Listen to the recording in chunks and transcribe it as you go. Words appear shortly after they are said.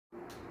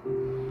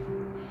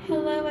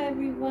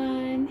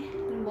everyone,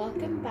 and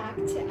welcome back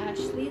to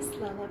Ashley's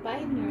Lullaby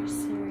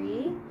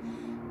Nursery.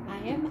 I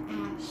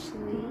am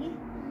Ashley,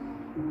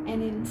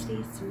 and in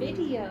today's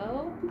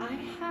video I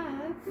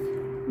have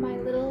my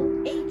little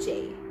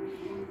AJ.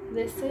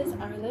 This is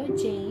Arlo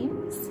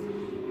James,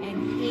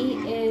 and he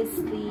is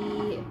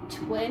the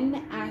twin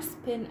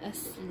aspen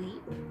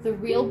asleep, the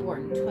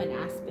reborn twin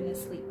aspen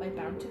asleep by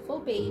Bountiful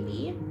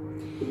Baby.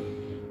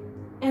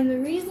 And the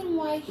reason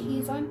why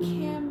he's on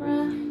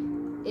camera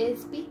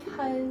is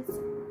because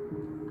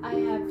I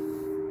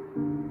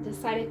have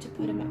decided to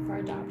put him up for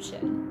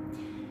adoption.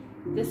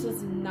 This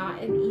was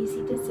not an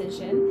easy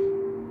decision,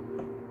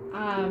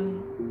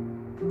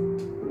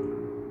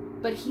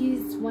 but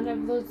he's one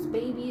of those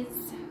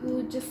babies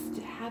who just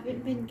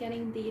haven't been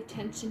getting the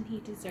attention he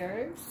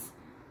deserves,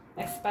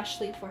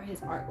 especially for his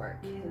artwork.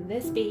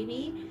 This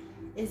baby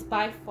is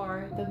by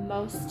far the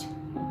most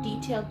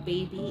detailed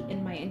baby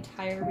in my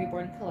entire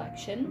reborn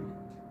collection.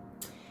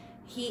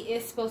 He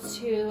is supposed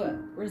to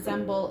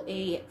resemble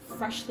a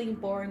freshly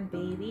born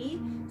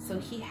baby, so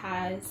he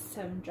has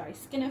some dry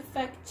skin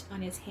effect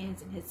on his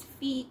hands and his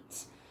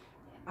feet.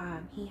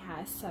 He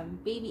has some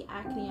baby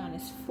acne on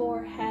his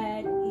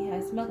forehead. He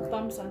has milk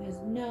bumps on his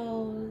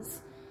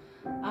nose.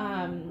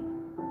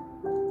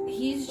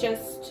 He's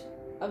just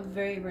a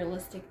very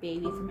realistic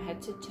baby from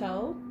head to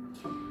toe.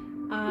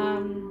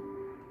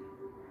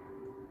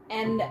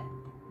 And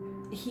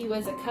he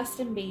was a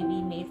custom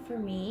baby made for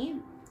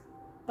me,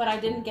 but I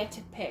didn't get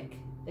to pick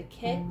the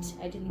kit,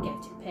 I didn't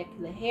get to pick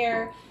the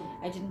hair,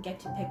 I didn't get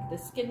to pick the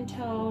skin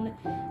tone,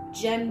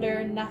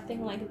 gender,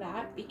 nothing like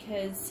that,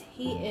 because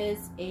he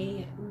is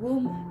a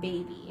womb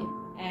baby.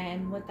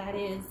 And what that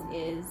is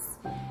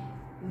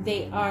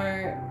they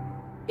are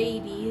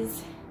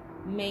babies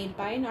made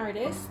by an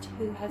artist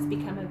who has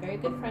become a very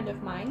good friend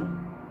of mine.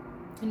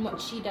 And what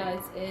she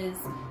does is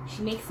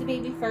she makes the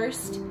baby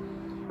first,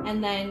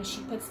 and then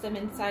she puts them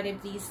inside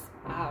of these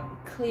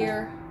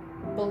clear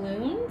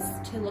balloons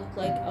to look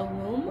like a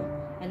womb,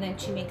 and then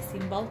she makes the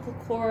umbilical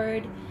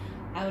cord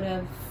out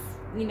of,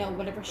 you know,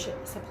 whatever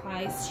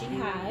supplies she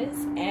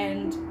has.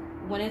 And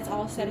when it's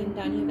all said and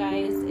done, you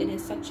guys, it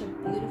is such a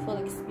beautiful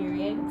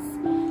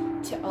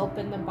experience to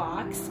open the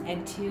box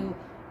and to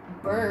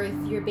birth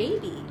your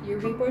baby, your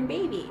reborn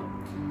baby.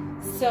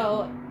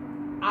 So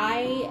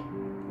I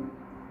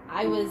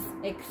was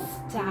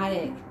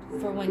ecstatic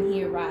for when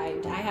he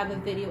arrived. I have a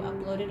video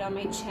uploaded on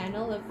my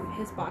channel of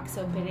his box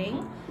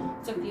opening,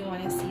 so if you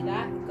want to see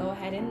that, go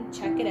ahead and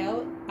check it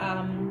out.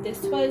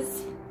 This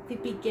was the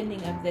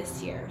beginning of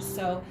this year,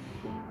 so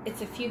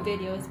it's a few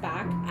videos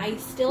back. I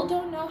still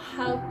don't know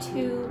how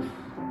to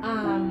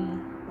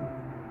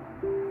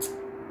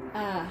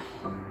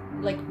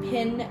like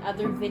pin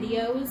other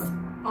videos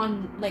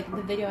on like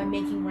the video I'm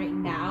making right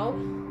now,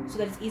 so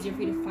that it's easier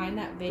for you to find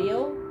that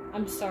video.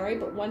 I'm sorry,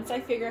 but once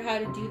I figure out how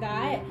to do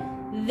that,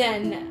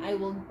 then I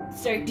will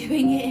start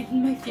doing it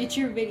in my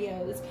future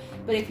videos.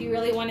 But if you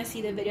really want to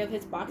see the video of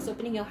his box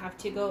opening, you'll have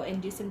to go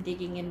and do some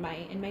digging in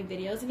my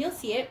videos, and you'll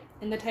see it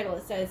in the title.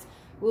 It says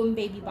womb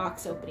baby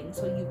box opening,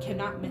 so you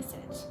cannot miss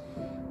it.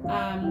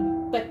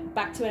 But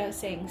back to what I was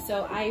saying.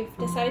 So I've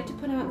decided to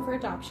put him up for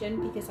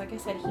adoption because, like I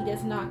said, he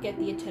does not get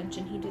the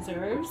attention he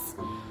deserves.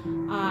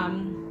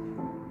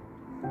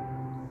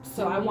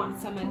 So I want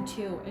someone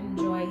to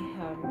enjoy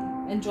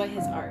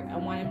his art. I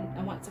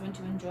want someone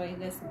to enjoy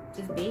this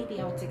baby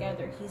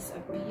altogether. He's a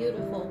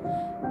beautiful,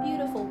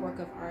 beautiful work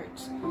of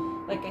art.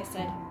 Like I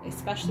said,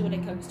 especially when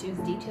it comes to his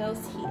details,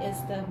 he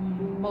is the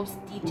most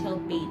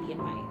detailed baby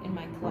in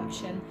my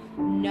collection.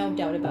 No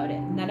doubt about it.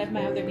 None of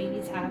my other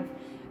babies have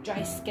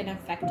dry skin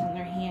effect on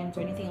their hands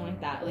or anything like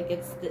that. Like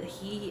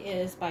he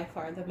is by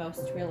far the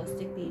most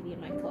realistic baby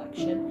in my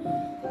collection.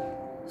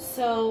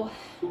 So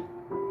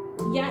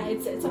yeah,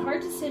 it's a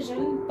hard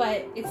decision,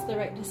 but it's the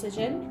right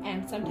decision.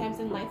 And sometimes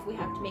in life we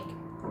have to make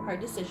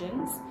hard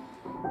decisions,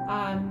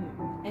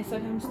 and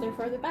sometimes they're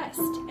for the best,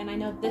 and I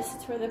know this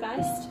is for the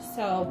best.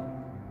 So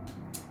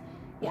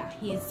yeah,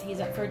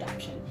 he's up for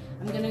adoption.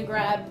 I'm gonna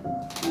grab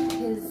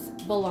his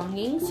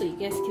belongings so you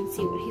guys can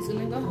see what he's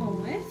gonna go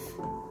home with.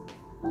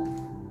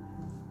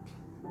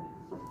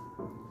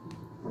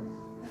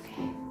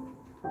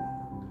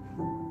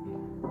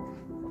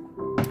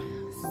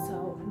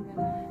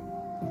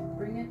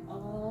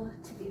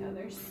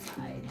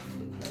 Side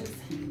because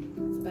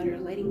it's better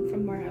lighting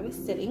from where I was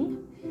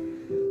sitting.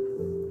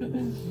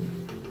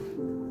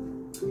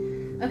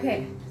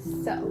 Okay,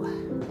 so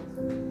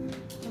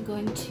I'm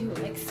going to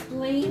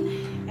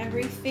explain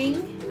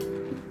everything.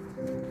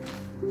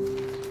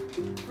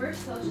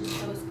 First, I'll just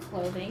show his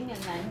clothing,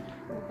 and then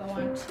we'll go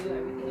on to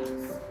everything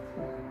else.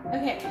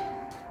 Okay,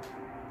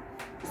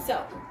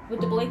 so with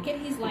the blanket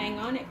he's laying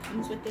on, it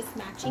comes with this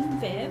matching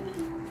bib.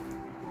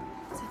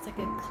 So it's like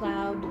a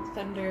cloud,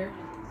 thunder,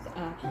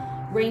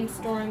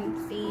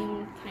 rainstorm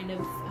themed kind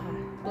of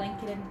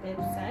blanket and bib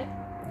set.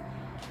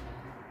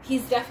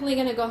 He's definitely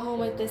going to go home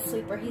with this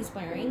sleeper he's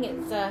wearing.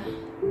 It's a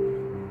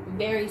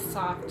very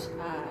soft,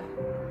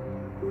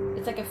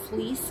 it's like a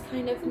fleece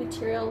kind of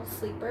material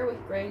sleeper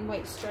with gray and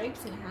white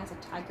stripes, and it has a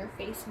tiger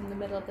face in the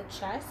middle of the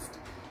chest.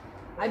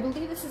 I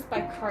believe this is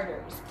by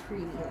Carter's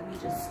Preemie. Let me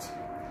just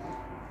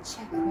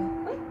check real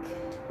quick.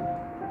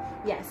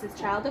 Yes, it's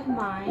Child of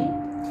Mine,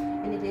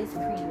 and it is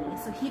preemie.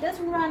 So he does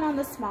run on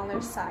the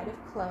smaller side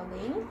of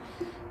clothing.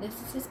 This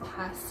is his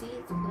passy.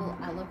 It's a little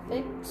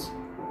elephant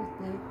with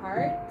blue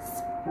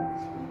hearts.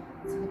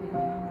 So we'll be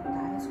going on with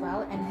that as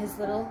well. And his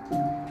little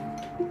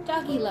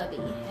doggy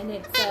Lullaby, and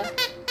it's a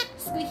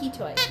squeaky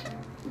toy.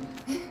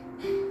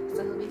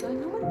 So he'll be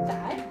going on with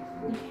that.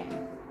 Okay.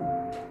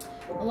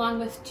 Along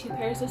with 2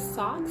 pairs of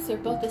socks. They're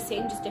both the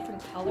same, just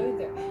different color.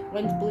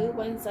 One's blue,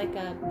 one's like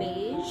a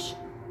beige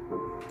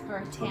or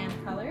a tan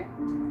color.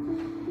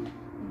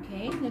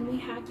 Okay, then we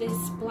have this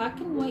black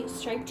and white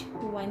striped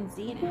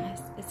onesie, and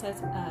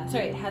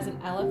it has an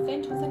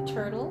elephant with a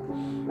turtle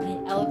and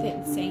an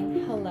elephant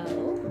saying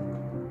hello.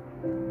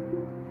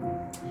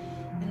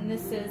 And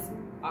this is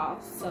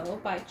also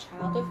by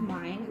Child of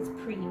Mine. It's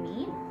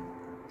preemie.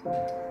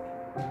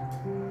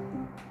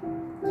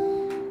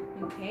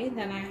 Okay,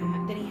 then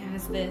he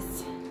has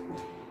this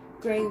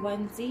gray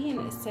onesie,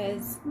 and it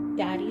says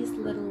Daddy's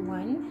Little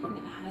One, and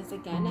it has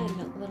again a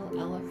little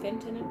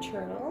elephant and a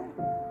turtle.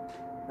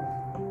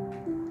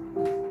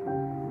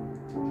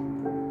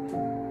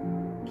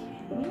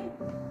 Okay,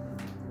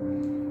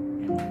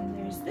 and then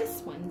there's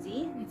this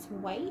onesie. It's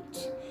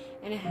white,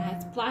 and it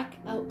has black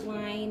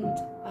outlined,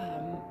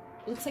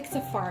 looks like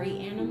safari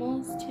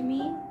animals to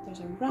me. There's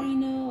a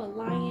rhino, a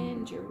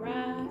lion,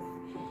 giraffe,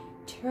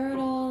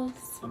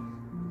 turtles.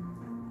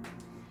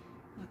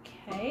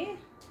 Okay.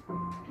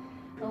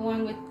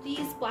 Along with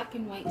these black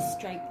and white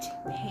striped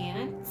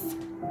pants.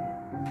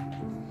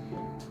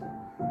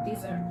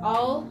 These are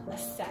all a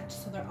set,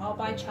 so they're all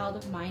by Child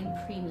of Mine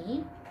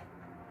preemie.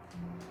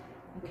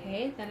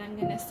 Okay, then I'm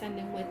gonna send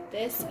him with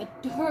this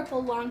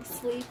adorable long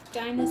sleeve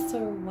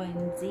dinosaur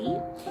onesie.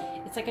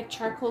 It's like a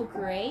charcoal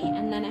gray,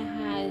 and then it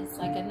has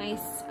like a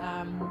nice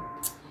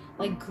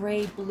like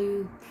gray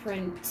blue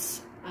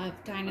print of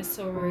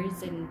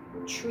dinosaurs and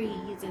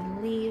trees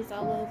and leaves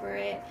all over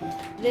it.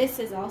 This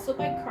is also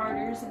by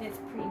Carter's, and it's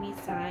preemie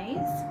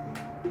size.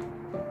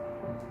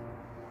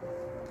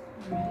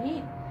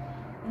 Alright,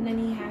 and then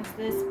he has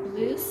this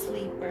blue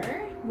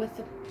sleeper with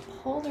a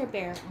polar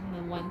bear on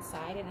the one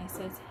side, and it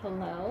says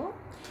hello.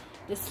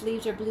 The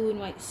sleeves are blue and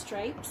white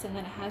stripes, and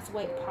then it has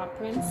white paw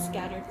prints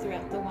scattered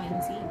throughout the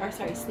onesie, or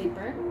sorry,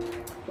 sleeper.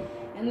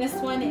 And this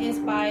one is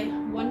by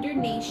Wonder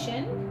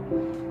Nation,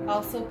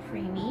 also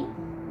preemie.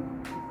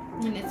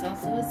 And it's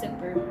also a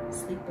zipper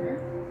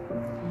sleeper.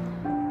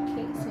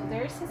 Okay, so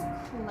there's his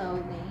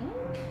clothing.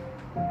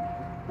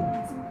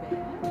 His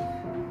bib.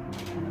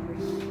 Over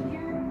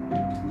here.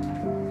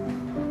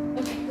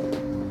 Okay.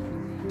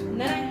 And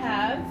then I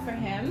have for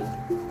him,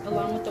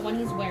 along with the one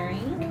he's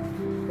wearing,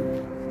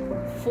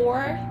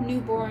 4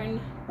 newborn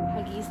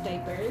Huggies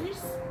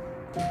diapers.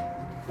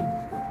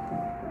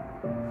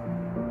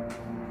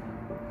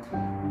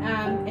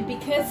 And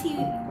because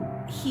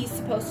he's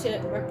supposed to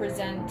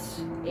represent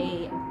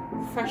a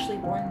freshly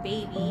born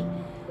baby,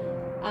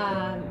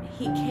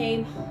 he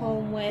came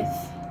home with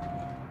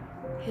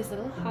his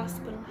little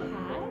hospital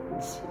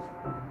hat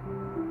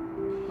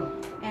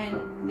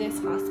and this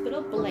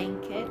hospital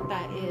blanket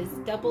that is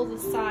double the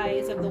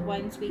size of the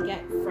ones we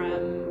get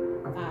from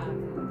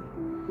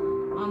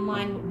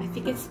online. I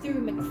think it's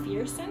through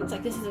McPherson's.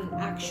 Like, this is an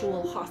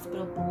actual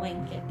hospital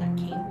blanket that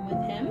came home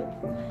with him.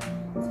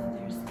 So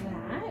there's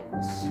that.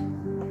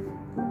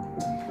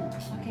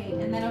 Okay,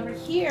 and then over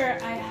here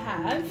I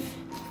have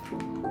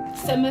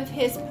some of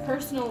his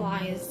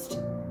personalized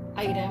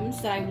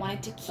items that I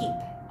wanted to keep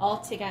all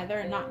together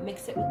and not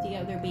mix it with the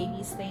other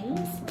baby's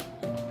things.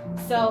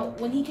 So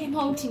when he came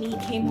home to me, he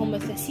came home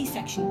with a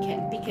C-section kit,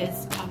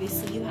 because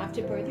obviously you have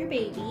to birth your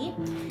baby,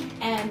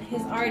 and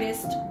his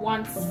artist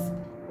wants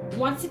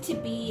it to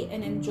be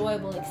an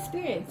enjoyable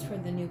experience for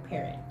the new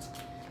parent.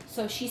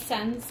 So she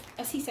sends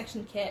a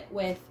C-section kit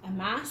with a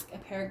mask, a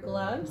pair of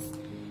gloves,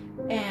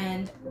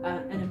 and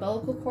an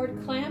umbilical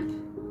cord clamp,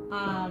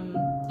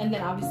 and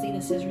then obviously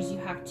the scissors you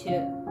have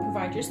to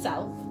provide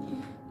yourself.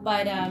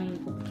 But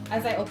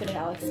as I open it,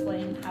 I'll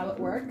explain how it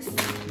works.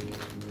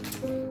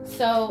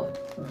 So,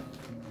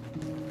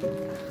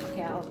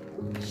 okay, I'll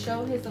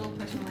show his little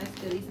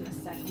personalized goodies in a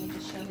second. Let me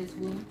just show his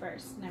womb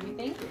first and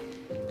everything.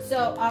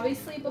 So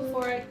obviously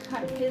before I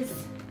cut his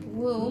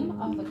womb,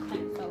 oh, the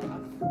clamp fell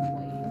off.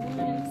 Wait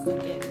 1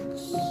 second.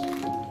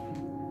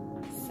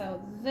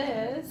 So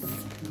this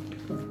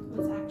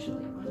was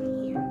actually on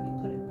here. Let me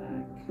put it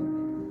back.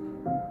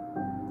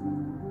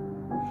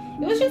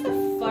 It was just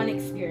a fun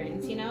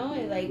experience, you know?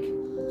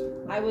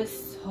 I was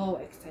so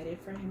excited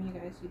for him, you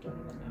guys. You don't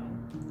even know.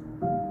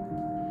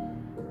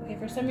 Okay,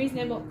 for some reason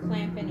I won't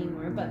clamp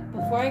anymore, but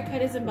before I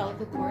cut his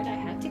umbilical cord, I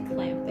had to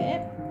clamp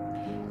it.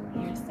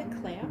 Here's the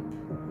clamp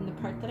and the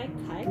part that I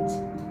cut.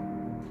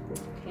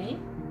 Okay,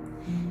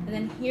 and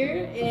then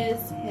here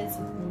is his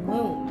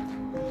womb.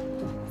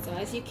 So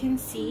as you can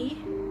see,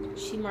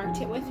 she marked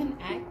it with an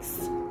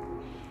X,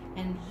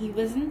 and he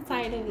was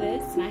inside of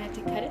this, and I had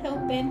to cut it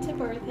open to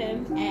birth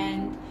him.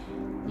 And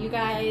you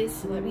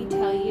guys, let me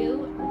tell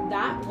you,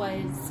 that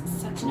was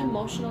such such an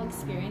emotional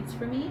experience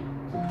for me.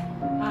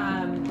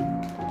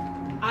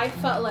 I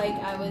felt like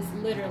I was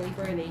literally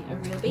birthing a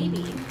real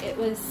baby. It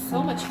was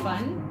so much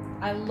fun.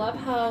 I love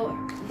how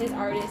his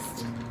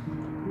artist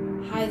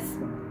has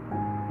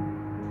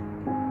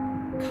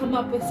come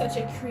up with such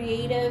a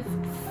creative,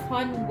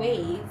 fun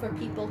way for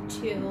people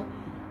to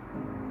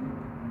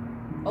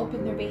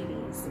open their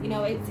babies. You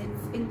know, it's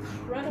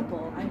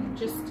incredible. I'm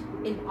just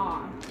in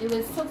awe. It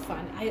was so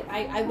fun.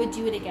 I would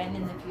do it again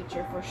in the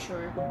future for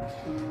sure.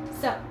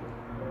 So,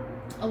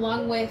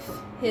 along with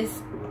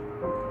his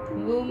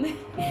womb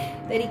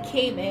that he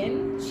came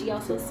in, she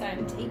also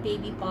sent a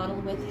baby bottle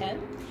with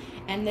him.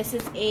 And this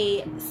is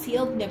a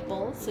sealed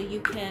nipple, so you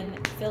can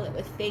fill it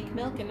with fake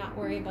milk and not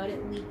worry about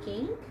it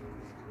leaking.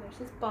 There's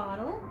his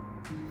bottle.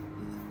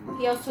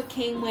 He also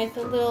came with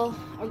a little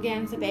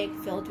organza bag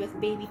filled with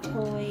baby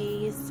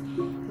toys,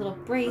 a little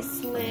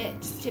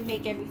bracelet to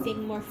make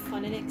everything more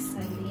fun and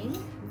exciting.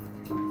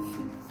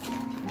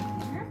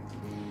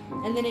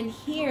 And then in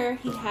here,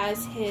 he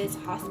has his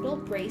hospital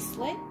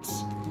bracelet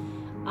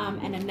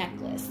and a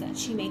necklace that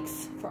she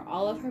makes for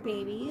all of her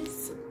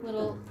babies.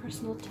 Little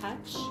personal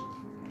touch.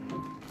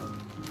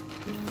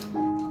 Put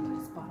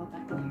his bottle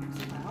back in here as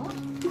well.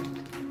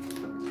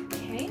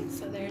 Okay,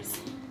 so there's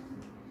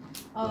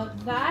all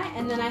of that,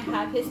 and then I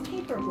have his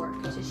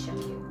paperwork to show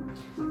you.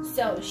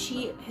 So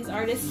his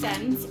artist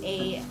sends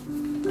a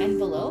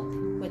envelope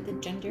with the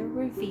gender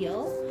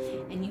reveal,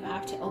 and you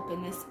have to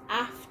open this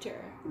after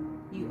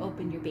you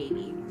open your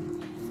baby.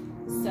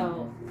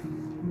 So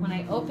when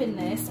I opened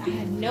this, I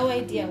had no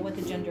idea what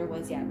the gender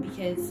was yet,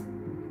 because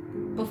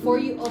before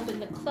you open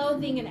the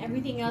clothing and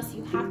everything else,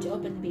 you have to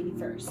open the baby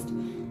first,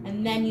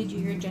 and then you do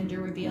your gender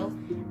reveal,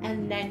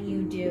 and then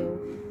you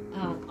do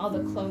all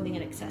the clothing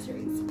and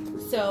accessories.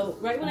 So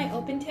right when I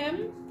opened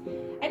him,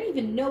 I didn't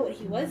even know what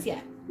he was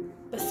yet,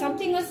 but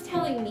something was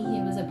telling me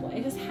he was a boy. I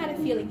just had a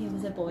feeling he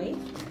was a boy.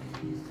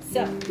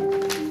 So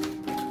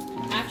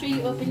after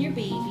you open your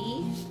baby,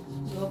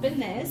 you open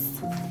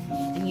this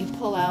and you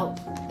pull out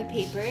the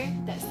paper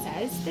that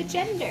says the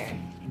gender,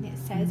 and it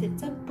says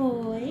it's a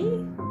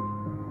boy.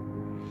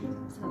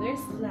 So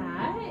there's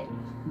that.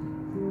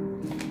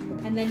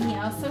 And then he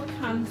also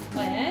comes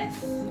with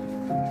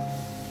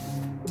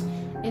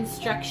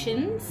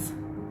instructions.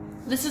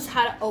 This is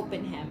how to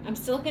open him. I'm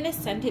still gonna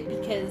send it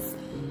because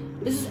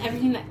this is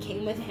everything that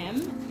came with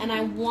him, and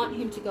I want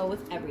him to go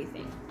with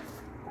everything.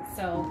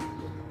 So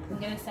I'm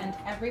gonna send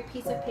every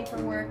piece of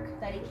paperwork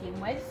that he came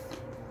with.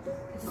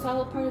 This is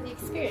all a part of the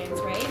experience,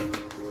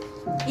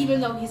 right? Even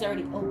though he's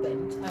already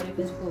opened out of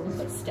his womb,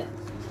 but still.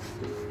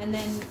 And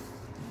then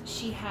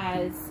she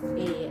has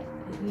a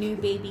new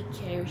baby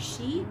care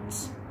sheet,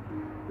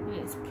 and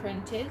it's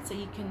printed so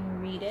you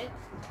can read it.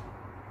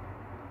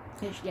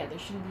 There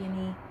shouldn't be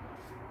any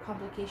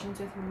complications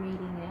with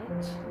reading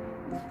it.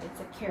 It's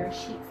a care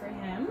sheet for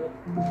him.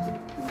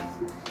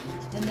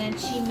 And then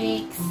she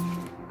makes,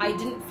 I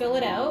didn't fill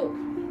it out,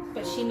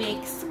 but she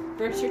makes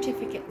birth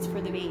certificates for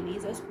the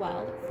babies as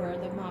well, for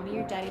the mommy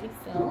or daddy to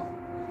fill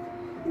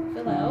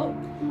out.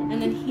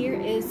 And then here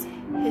is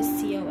his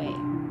COA.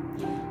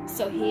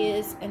 So he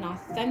is an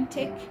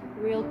authentic,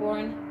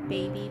 reborn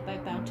baby by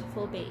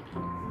Bountiful Baby.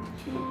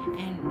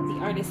 And the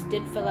artist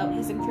did fill out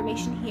his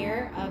information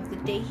here of the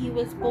day he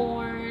was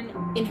born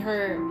in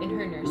her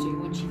nursery,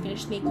 when she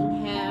finished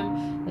making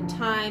him, the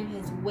time,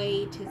 his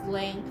weight, his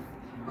length,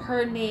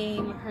 her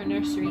name, her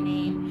nursery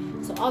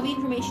name. So all the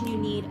information you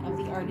need of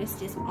the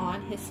artist is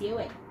on his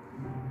COA.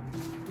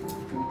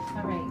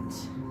 All right.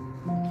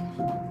 I'm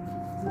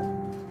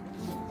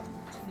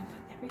gonna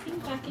put everything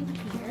back in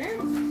here.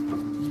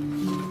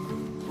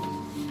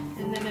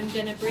 And then I'm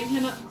gonna bring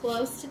him up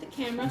close to the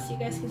camera so you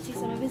guys can see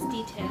some of his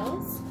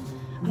details.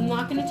 I'm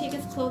not gonna take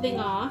his clothing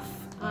off.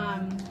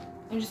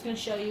 I'm just gonna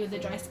show you the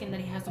dry skin that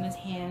he has on his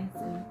hands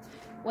and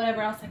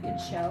whatever else I could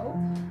show.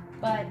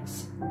 But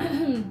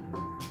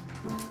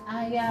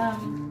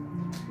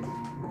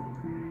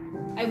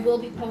I will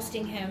be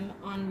posting him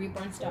on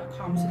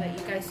reborns.com so that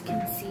you guys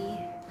can see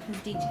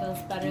his details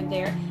better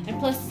there. And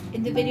plus,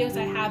 in the videos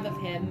I have of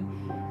him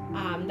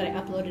that I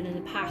uploaded in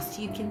the past,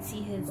 you can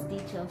see his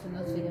details in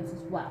those videos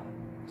as well.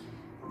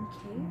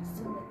 Okay,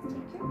 so let's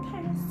take your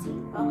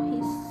Cassie. Oh,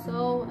 he's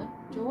so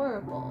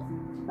adorable.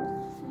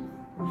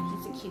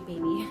 He's a cute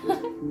baby.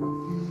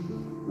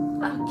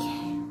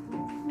 Okay.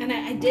 And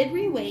I did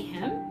reweigh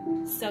him,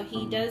 so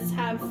he does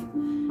have a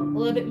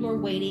little bit more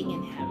weighting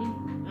in him.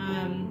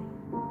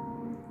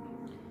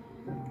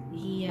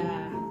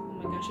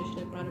 Oh my gosh, I should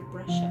have brought a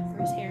brush up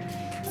for his hair.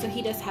 So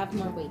he does have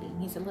more weighting.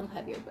 He's a little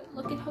heavier, but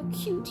look at how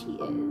cute he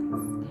is.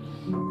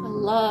 I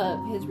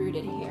love his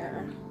rooted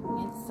hair.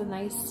 It's a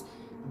nice,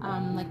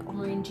 like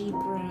orangey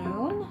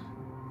brown.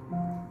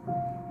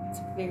 It's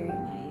very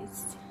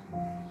nice.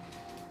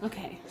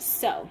 Okay,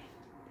 so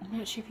I'm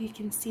not sure if you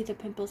can see the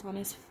pimples on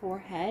his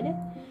forehead,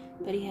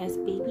 but he has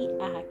baby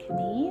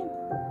acne,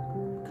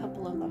 a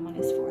couple of them on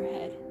his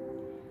forehead.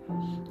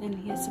 And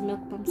he has some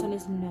milk bumps on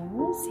his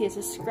nose. He has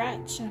a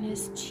scratch on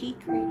his cheek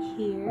right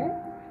here.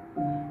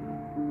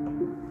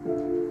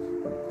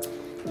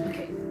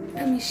 Okay,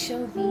 Let me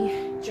show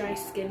the dry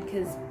skin,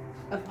 because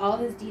of all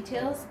his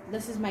details,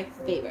 this is my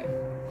favorite.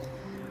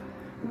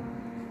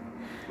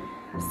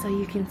 So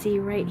you can see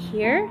right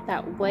here,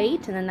 that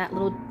white and then that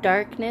little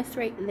darkness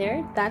right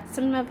there, that's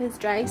some of his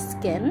dry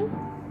skin.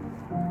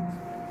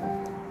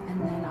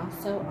 And then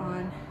also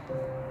on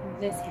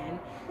this hand.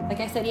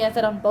 Like I said, he has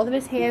it on both of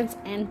his hands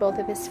and both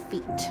of his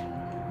feet.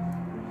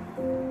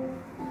 Hold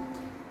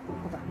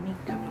on, let me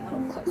come a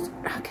little closer.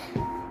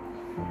 Okay.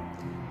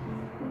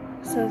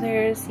 So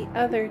there's the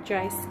other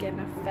dry skin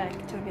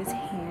effect on his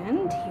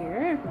hand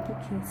here. You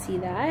can see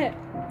that.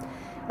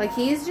 Like,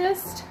 he's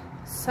just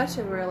such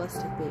a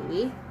realistic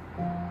baby.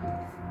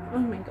 Oh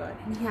my god.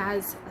 And he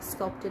has a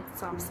sculpted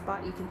soft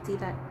spot. You can see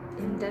that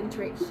indent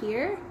right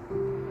here.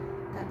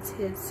 That's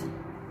his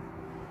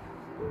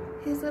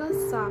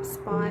little soft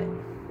spot.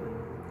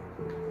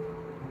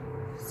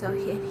 So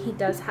he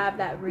does have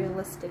that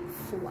realistic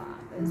flop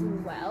as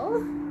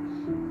well.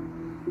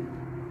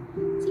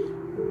 See?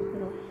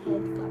 Little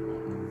head flop.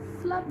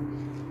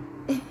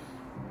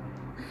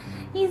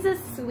 He's a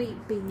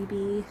sweet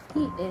baby.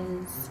 He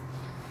is.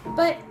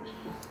 But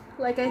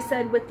like I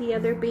said, with the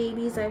other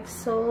babies I've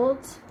sold,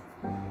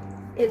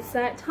 it's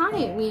that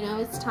time, you know,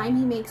 it's time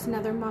he makes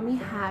another mommy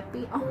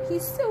happy. Oh,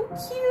 he's so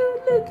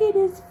cute. Look at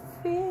his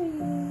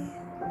face.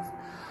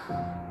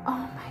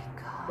 Oh my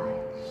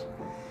gosh.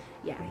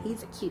 Yeah,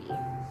 he's a cutie.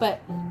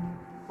 But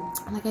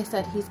like I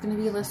said, he's going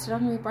to be listed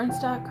on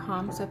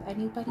reborns.com, so if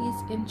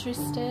anybody's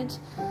interested,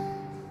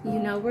 you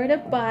know where to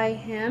buy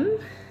him.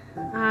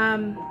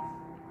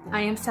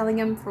 I am selling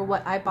him for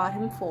what I bought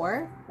him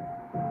for.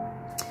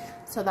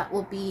 So that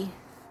will be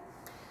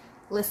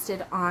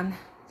listed on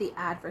the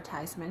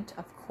advertisement,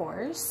 of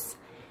course.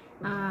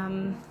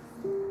 But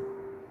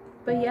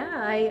yeah,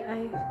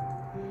 I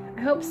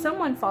hope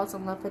someone falls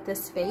in love with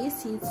this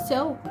face. He's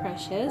so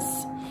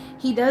precious.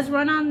 He does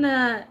run on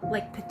the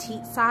like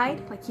petite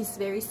side, like he's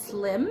very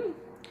slim.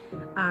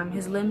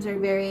 His limbs are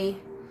very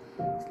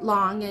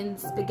long and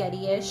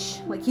spaghetti-ish.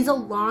 Like, he's a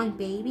long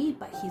baby,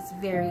 but he's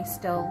very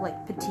still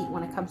like petite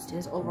when it comes to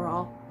his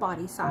overall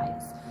body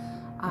size.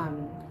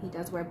 He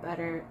does wear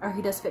better, or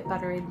he does fit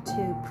better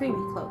into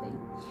preemie clothing.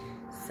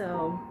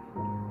 So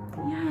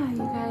yeah, you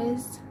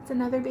guys, it's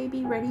another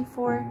baby ready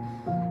for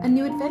a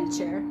new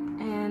adventure,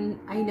 and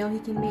I know he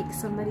can make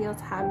somebody else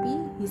happy.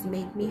 He's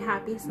made me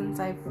happy since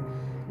I've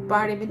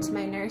brought him into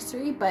my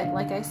nursery, but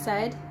like I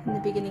said in the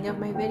beginning of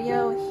my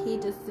video, he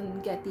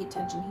doesn't get the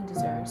attention he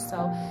deserves.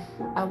 So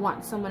I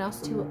want someone else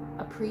to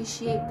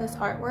appreciate this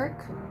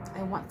artwork.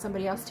 I want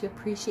somebody else to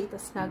appreciate the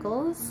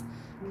snuggles,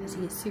 because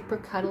he is super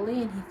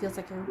cuddly and he feels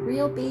like a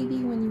real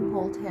baby when you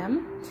hold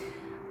him.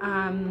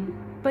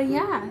 But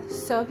yeah,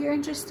 so if you're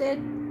interested,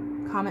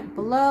 comment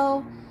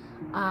below.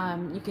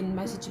 You can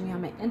message me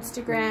on my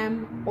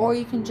Instagram, or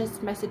you can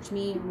just message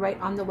me right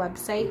on the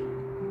website.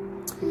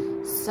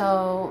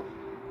 So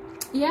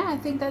yeah, I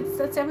think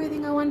that's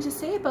everything I wanted to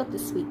say about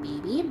this sweet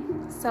baby.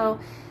 So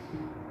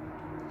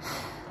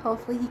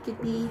hopefully he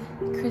could be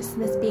a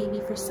Christmas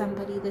baby for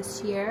somebody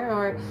this year,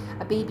 or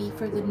a baby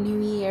for the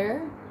new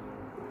year.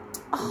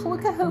 Oh,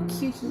 look at how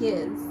cute he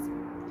is.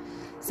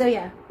 So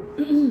yeah,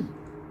 if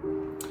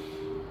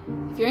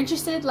you're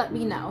interested, let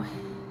me know.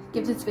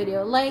 Give this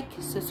video a like,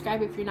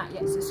 subscribe if you're not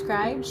yet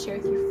subscribed, share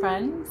with your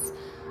friends.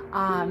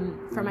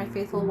 For my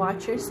faithful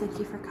watchers, thank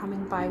you for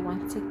coming by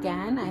once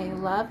again. I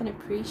love and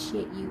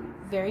appreciate you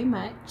very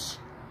much.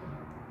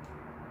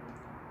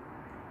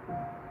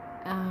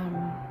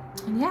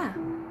 And yeah,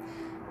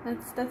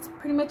 that's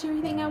pretty much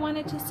everything I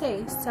wanted to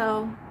say.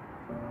 So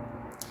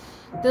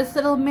this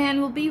little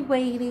man will be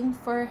waiting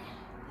for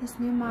his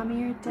new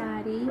mommy or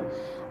daddy.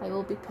 I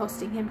will be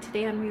posting him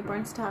today on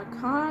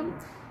reborns.com.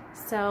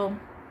 So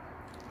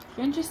if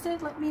you're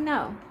interested, let me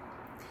know.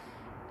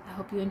 I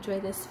hope you enjoy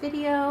this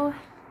video.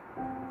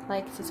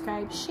 Like,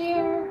 subscribe,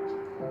 share.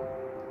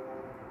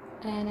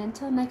 And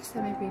until next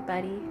time,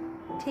 everybody,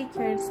 take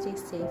care and stay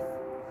safe.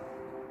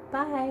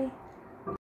 Bye.